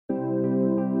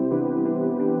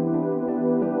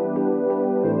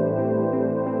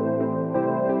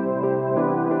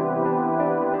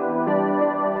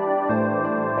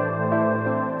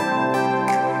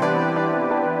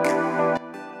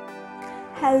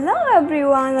Hello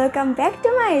everyone, welcome back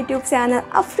to my YouTube channel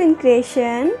Afreen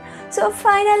Creation। So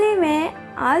finally मैं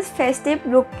आज festive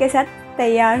look के साथ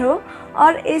तैयार हूँ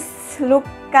और इस लुक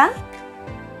का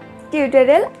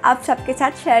ट्यूटोरियल आप सबके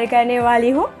साथ शेयर करने वाली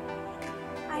हूँ।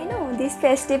 I know this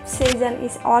festive season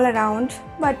is all around,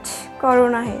 but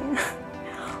corona है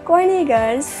कोई नहीं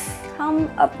गर्ल्स,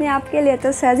 हम अपने आप के लिए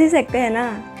तो सज ही सकते हैं ना।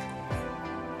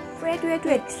 वेट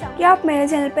क्या आप मेरे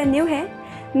चैनल पे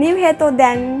न्यू है तो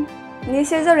देन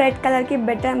नीचे जो रेड कलर की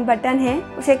बटन है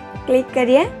उसे क्लिक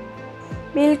करिए,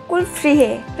 बिल्कुल फ्री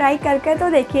है, ट्राई करके तो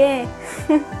देखिए।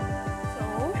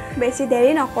 बेसी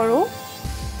देरी ना करो,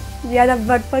 ज़्यादा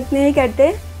वक्त नहीं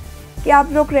करते कि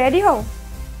आप लोग रेडी हो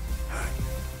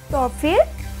तो फिर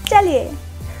चलिए।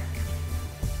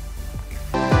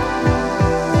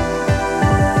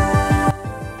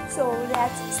 So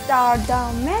let's start the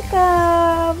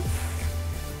makeup.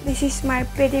 This is my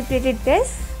pretty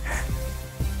dress.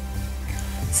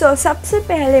 So सबसे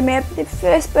पहले मैं अपने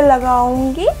फेस पे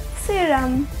लगाऊंगी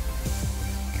सीरम।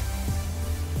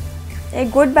 एक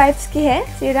गुड वाइब्स की है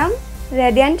serum,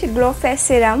 radiant glow face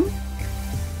serum.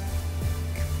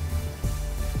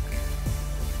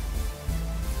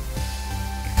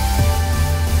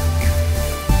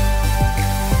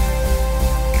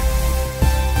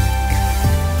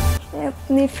 मैं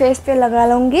अपनी फेस पे लगा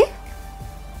लूंगी।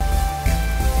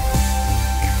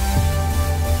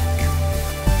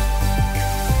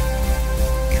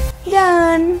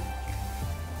 Done.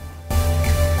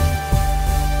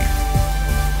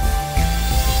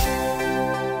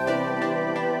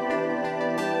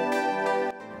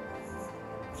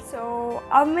 So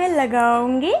अब मैं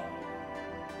लगाऊंगी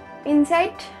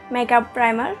इनसाइड मेकअप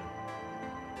प्राइमर।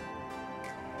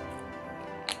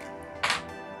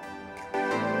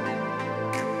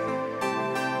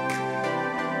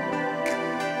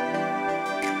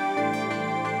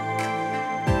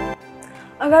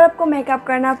 अगर आपको मेकअप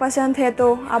करना पसंद है तो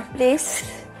आप प्लीज़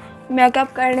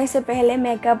मेकअप करने से पहले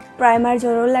मेकअप प्राइमर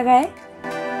ज़रूर लगाएं।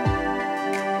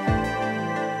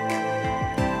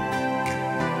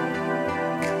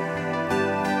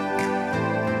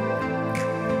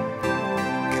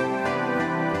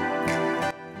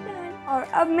 और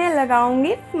अब मैं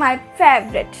लगाऊंगी my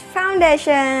favourite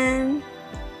foundation,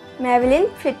 Maybelline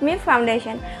fit me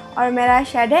foundation, और मेरा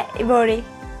शेड है इवोरी।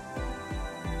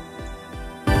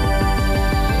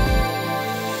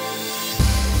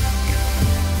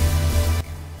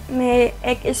 मैं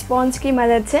एक स्पॉन्ज की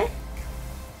मदद से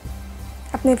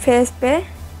अपने फेस पे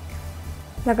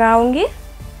लगाऊंगी,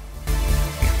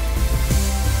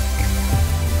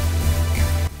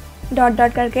 डॉट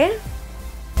डॉट करके।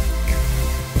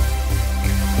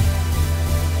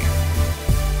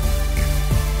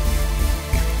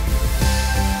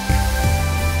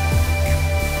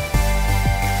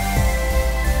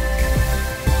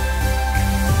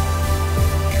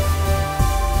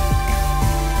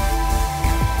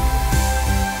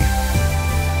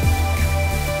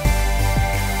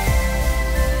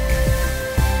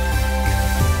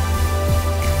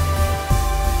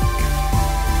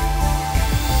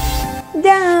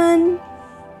 Done.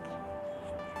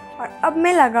 और अब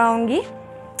मैं लगाऊंगी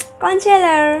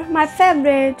कंसीलर, माय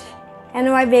फेवरेट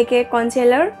NYB के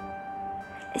कंसीलर।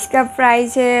 इसका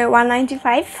प्राइस है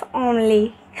 195 ओनली।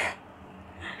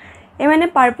 ये मैंने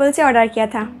पर्पल से ऑर्डर किया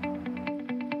था।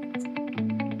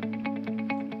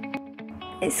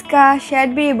 इसका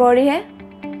शेड भी इवोरी है।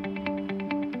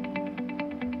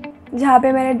 जहाँ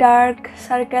पे मेरे डार्क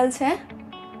सर्कल्स हैं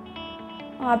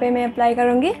वहाँ पे मैं अप्लाई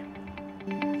करूँगी।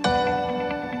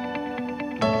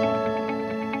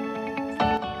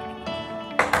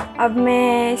 अब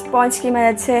मैं स्पॉन्ज की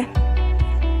मदद से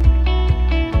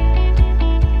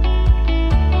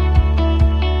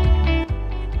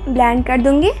ब्लेंड कर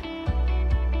दूंगी,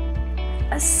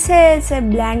 अच्छे से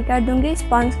ब्लेंड कर दूंगी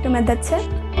स्पॉन्ज की मदद से।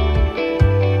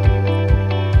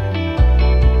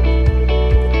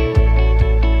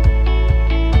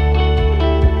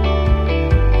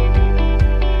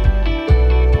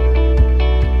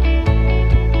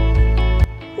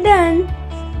 डन।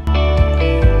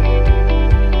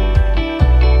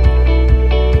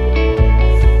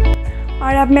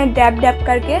 और अब मैं डैप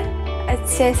करके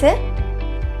अच्छे से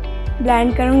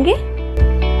ब्लेंड करूँगी।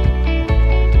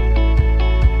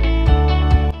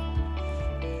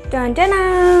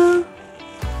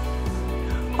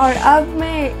 और अब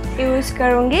मैं यूज़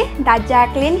करूँगी the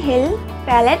Jacqueline Hill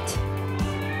palette,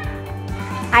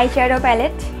 eye shadow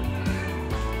palette.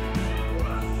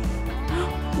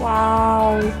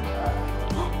 Wow,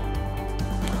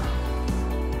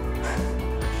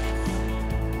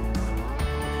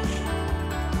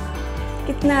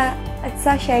 कितना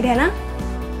अच्छा शेड है ना।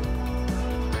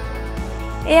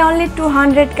 ये ओनली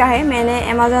 200 का है। मैंने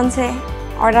अमेज़न से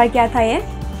ऑर्डर किया था ये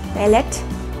पैलेट।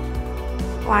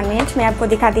 1 मिनट मैं आपको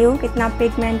दिखाती हूँ कितना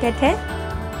पिगमेंटेड है।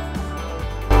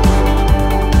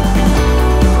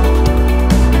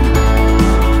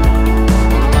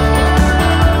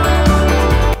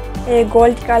 ये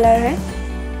गोल्ड कलर है।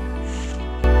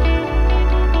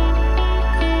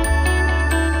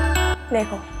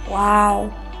 देखो, वाओ,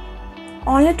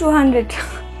 ओनली 200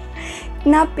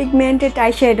 इतना pigmented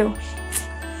eye shadow,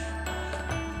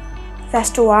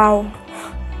 just wow.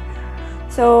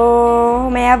 सो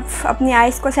मैं अब अपनी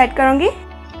आईज को सेट करूँगी।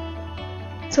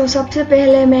 सो सबसे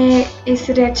पहले मैं इस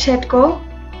रेड शेड को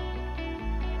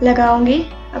लगाऊंगी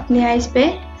अपनी आईज पे,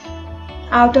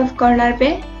 आउट ऑफ कॉर्नर पे।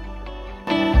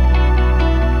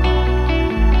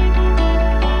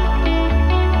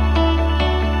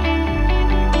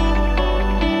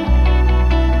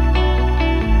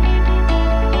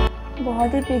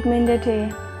 बहुत ही पिगमेंटेड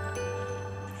है।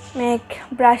 मैं एक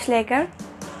ब्रश लेकर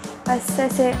अच्छे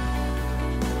से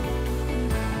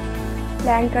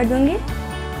ब्लेंड कर दूंगी।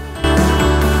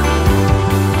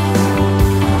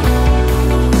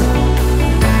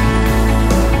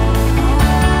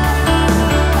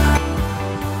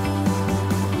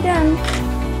 डन।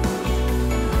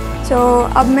 सो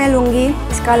अब मैं लूँगी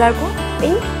इस कलर को,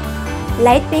 पिंक,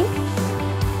 लाइट पिंक।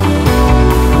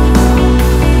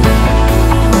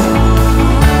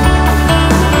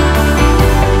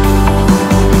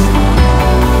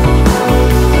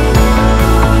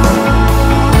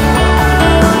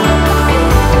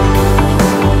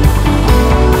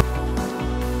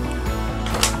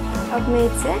 अब मैं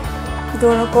इससे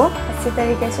दोनों को अच्छी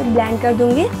तरीके से ब्लेंड कर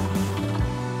दूंगी।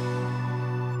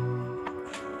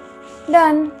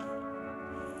 डन।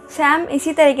 सेम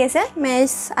इसी तरीके से मैं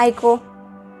इस आई को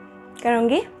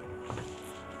करूंगी।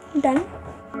 डन।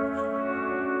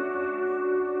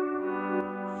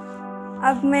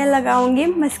 अब मैं लगाऊंगी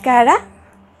मस्कारा।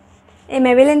 ये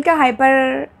मेबेलिन का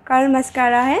हाइपर कर्ल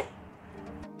मस्कारा है।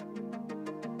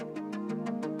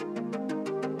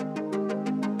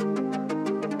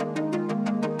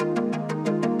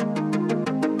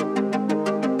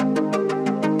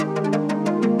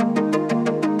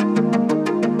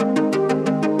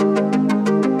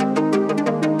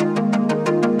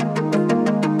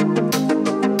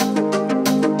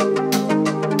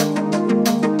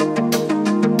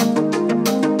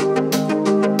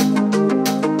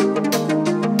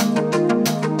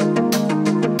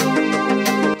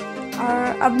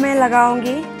 अब मैं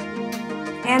लगाऊंगी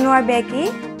NY की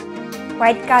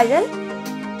वाइट काजल।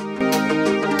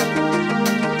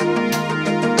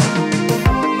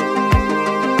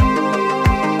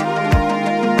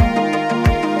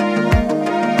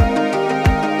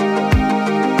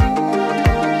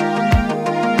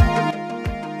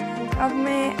 अब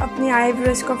मैं अपनी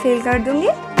आईब्रोज को फिल कर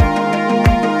दूंगी।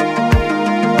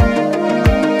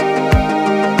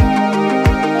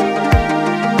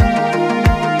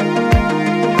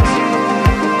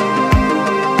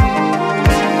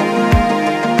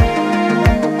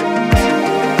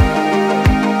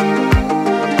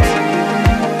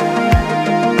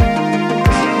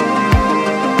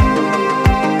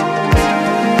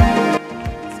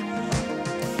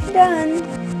 डन।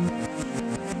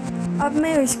 अब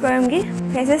मैं यूज करूँगी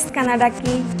फेसेस कनाडा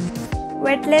की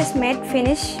वेटलेस मैट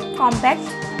फिनिश कॉम्पैक्ट।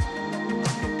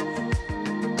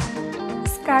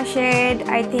 इसका शेड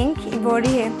आई थिंक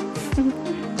इवोरी है।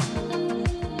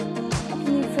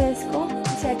 अपनी फेस को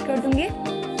सेट कर दूँगी।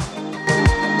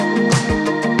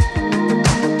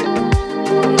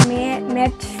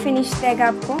 मैट फिनिश देगा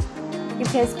आपको ये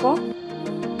फेस को।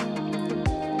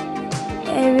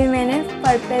 ये भी मैंने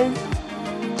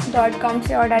purple.com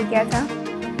से ऑर्डर किया था।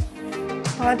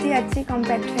 बहुत ही अच्छी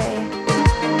कॉम्पैक्ट है ये,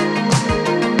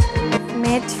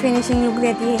 मैट फिनिशिंग लुक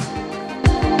देती है।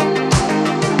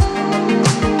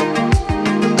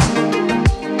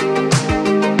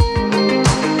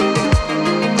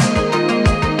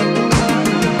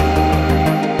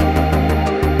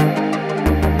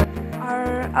 और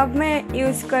अब मैं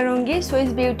यूज़ करूँगी Swiss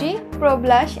beauty pro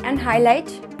blush and highlight.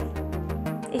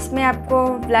 इसमें आपको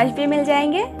ब्लश भी मिल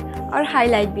जाएंगे और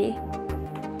हाईलाइट भी।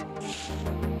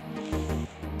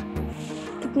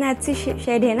 कितना अच्छी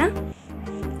शेड है ना,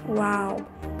 वाओ।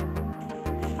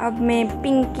 अब मैं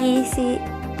पिंकी सी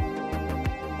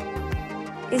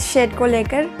इस शेड को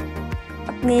लेकर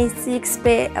अपनी चीक्स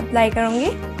पे अप्लाई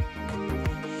करूँगी।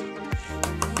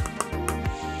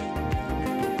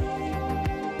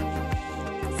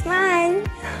 स्माइल।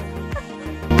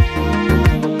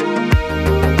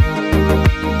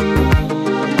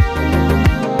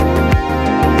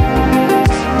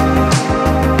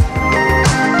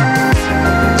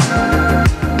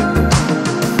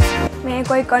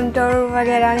 कोई कंटूर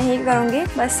वगैरह नहीं करूँगी,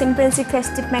 बस सिंपल सी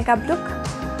फेस्टिव मेकअप लुक।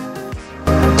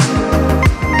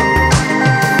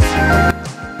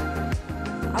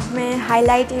 अब मैं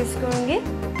हाईलाइट यूज़ करूँगी,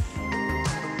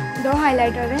 2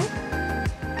 हाइलाइटर हैं,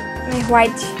 मैं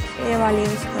वाइट ये वाली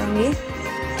यूज़ करूँगी।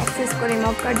 एक्सेस को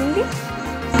रिमूव कर दूँगी।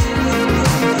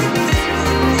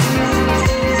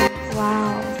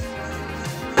 वाव,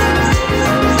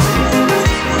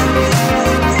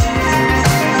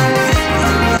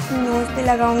 नोज पे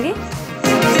लगाऊंगी।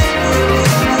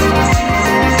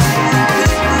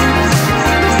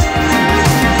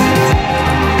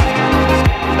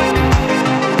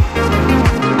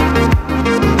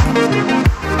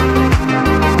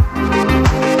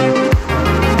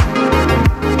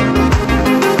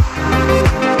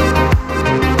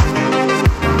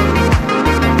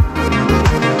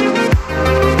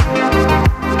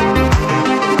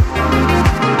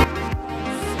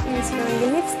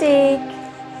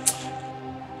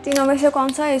 तीनों में से कौन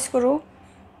सा यूज़ करूँ?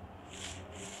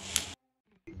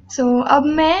 अब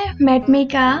मैं मैटमी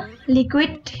का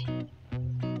लिक्विड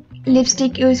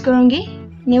लिपस्टिक यूज़ करूँगी,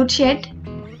 न्यूड शेड।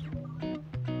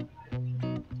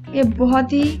 ये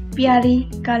बहुत ही प्यारी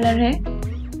कलर है।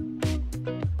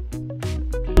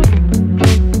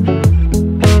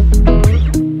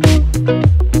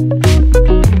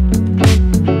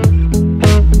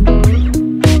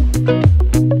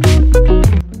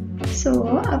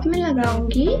 अब मैं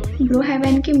लगाऊंगी ब्लू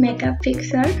हेवन की मेकअप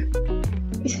फिक्सर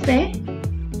इस पे,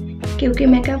 क्योंकि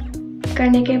मेकअप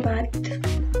करने के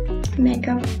बाद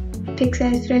मेकअप फिक्सर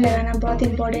इस पे लगाना बहुत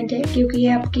इम्पोर्टेंट है, क्योंकि ये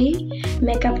आपकी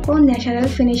मेकअप को नेचुरल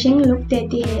फिनिशिंग लुक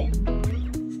देती है।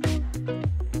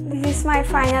 This is my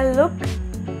final look.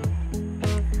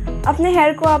 अपने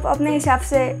हेयर को आप अपने हिसाब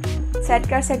से सेट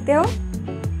कर सकते हो।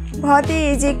 बहुत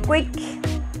ही easy, quick,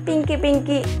 Pinky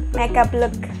Pinky makeup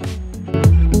look.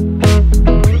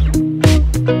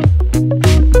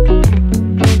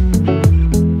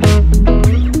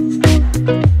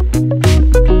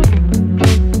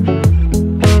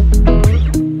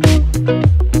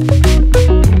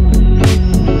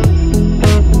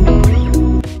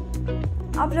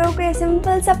 आप लोगों को ये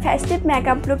सिंपल सा फेस्टिव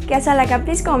मेकअप लुक कैसा लगा,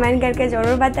 प्लीज़ कमेंट करके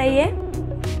ज़रूर बताइए।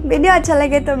 वीडियो अच्छा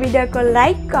लगे तो वीडियो को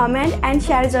लाइक, कमेंट एंड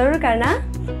शेयर ज़रूर करना।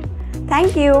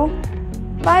 Thank you,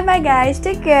 bye bye guys,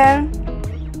 take care.